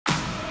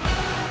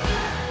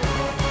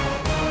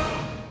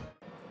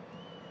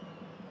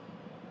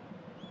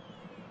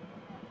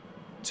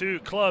Two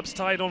clubs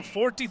tied on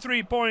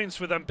 43 points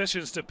with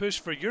ambitions to push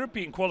for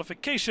European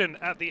qualification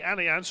at the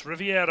ALLIANZ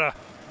Riviera.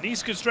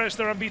 Nice could stretch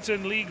their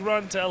unbeaten league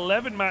run to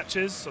 11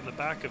 matches on the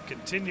back of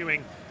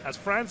continuing as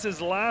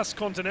France's last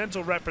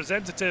continental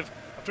representative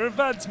after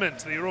advancement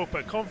to the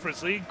Europa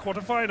Conference League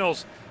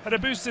quarter-finals. Had a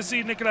boost to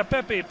see Nicolas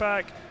Pepe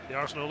back, the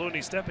Arsenal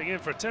only stepping in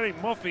for Terry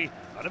Moffi,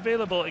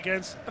 unavailable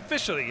against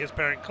officially his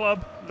parent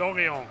club,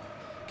 Lorient.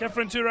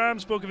 Khephren THURAM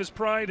spoke of his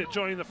pride at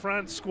joining the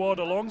France squad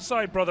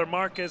alongside brother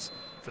Marcus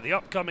for the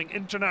upcoming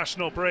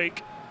international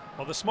break.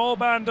 While the small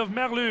band of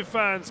Merlu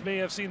fans may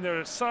have seen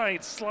their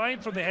side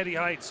slide from the heady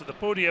heights of the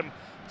podium,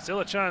 still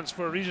a chance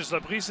for Régis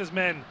Lebris's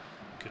men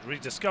could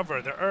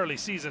rediscover their early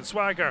season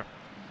swagger.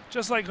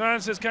 Just like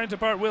Reims'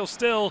 counterpart Will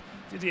Still,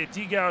 Didier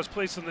Digard's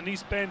place on the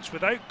Nice bench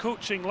without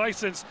coaching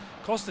licence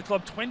cost the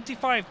club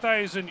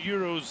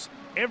 €25,000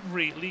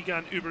 every Ligue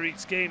 1 Uber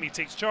Eats game he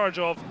takes charge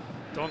of.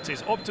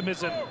 Dante's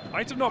optimism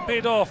might have not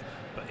paid off,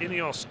 but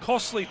Ineos'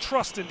 costly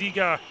trust in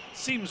Digard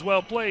seems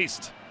well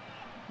placed.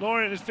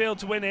 Lorient has failed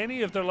to win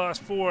any of their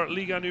last 4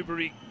 Ligue 1 Uber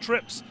Eats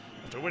trips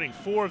after winning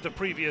 4 of the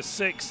previous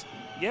 6,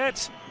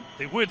 yet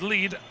they would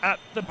lead at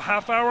the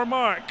half-hour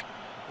mark.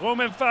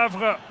 Romain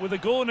Favre with a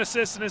goal and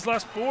assist in his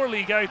last 4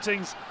 league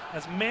outings,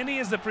 as many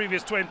as the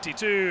previous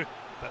 22,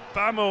 but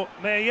Bamo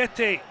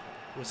MEITE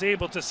was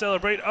able to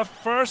celebrate a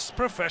first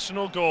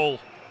professional goal.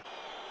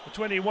 The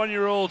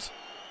 21-year-old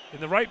in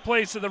the right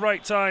place at the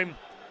right time,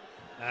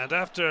 and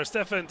after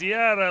Stéphane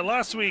Diarra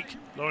last week,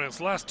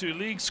 Lorient's last 2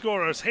 league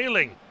scorers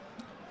hailing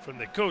from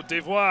the Côte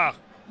d'Ivoire.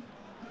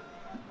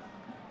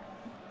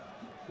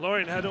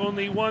 Lorient had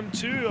only won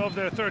 2 of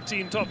their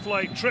 13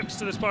 top-flight trips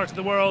to this part of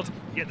the world,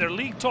 yet their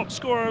league top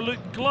scorer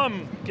looked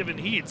glum given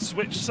he had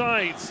switched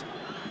sides.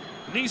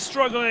 Nice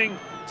struggling,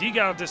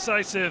 Digard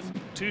decisive.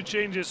 2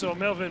 changes saw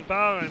Melvin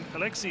and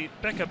Alexis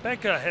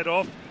BEKA head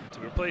off to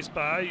be replaced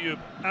by Ayoub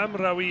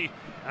Amraoui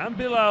and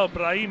Bilal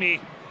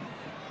Brahimi.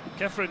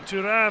 Khephren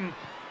THURAM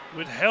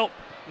would help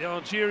the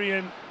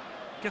Algerian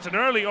get an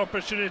early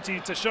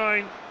opportunity to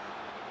shine.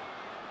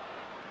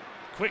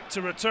 Quick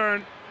to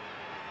return,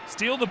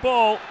 steal the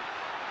ball.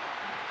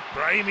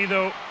 Brahimi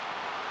though,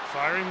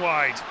 firing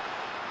wide.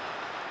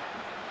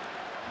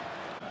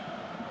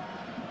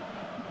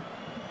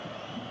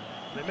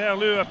 The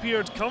Merlu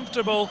appeared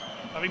comfortable,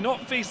 having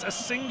not faced a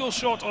single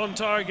shot on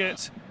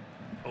target,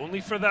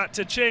 only for that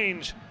to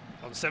change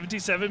on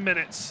 77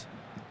 minutes.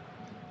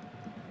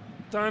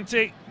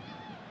 Dante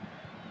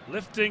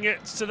lifting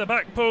it to the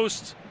back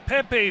post.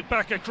 Pepe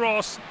back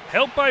across,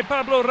 helped by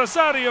Pablo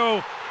Rosario.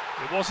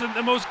 It wasn't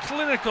the most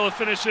clinical of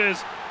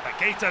finishes, but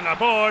Gaëtan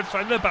LABORDE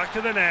found the back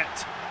of the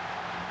net.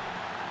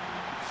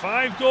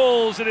 5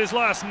 goals in his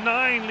last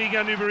 9 Ligue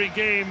 1 Uber Eats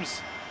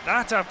games,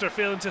 that after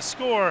failing to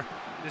score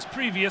in his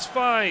previous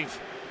 5.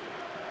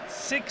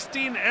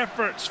 16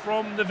 efforts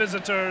from the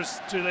visitors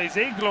to Les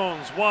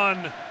Aiglons,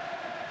 1.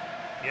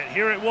 Yet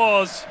here it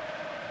was,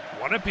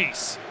 1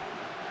 apiece.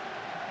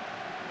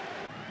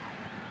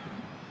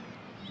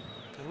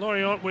 And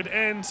Lorient would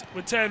end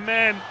with 10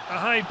 men, a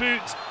high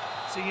boot,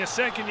 seeing a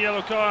second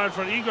yellow card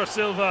for Igor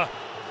Silva,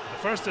 the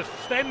first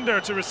defender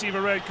to receive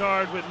a red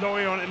card with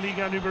Lorient in Ligue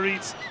 1 Uber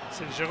Eats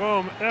since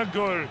Jérôme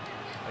Ergol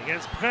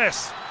against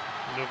Brest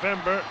in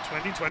November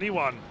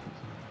 2021.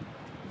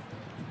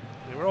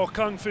 They were all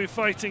kung fu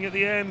fighting at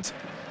the end,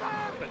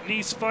 but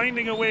Nice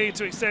finding a way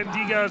to extend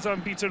Digard's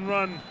unbeaten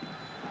run.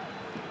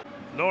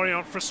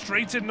 Lorient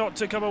frustrated not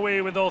to come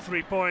away with all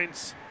 3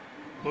 points.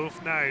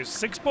 Both now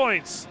 6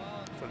 points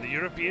from the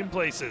European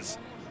places.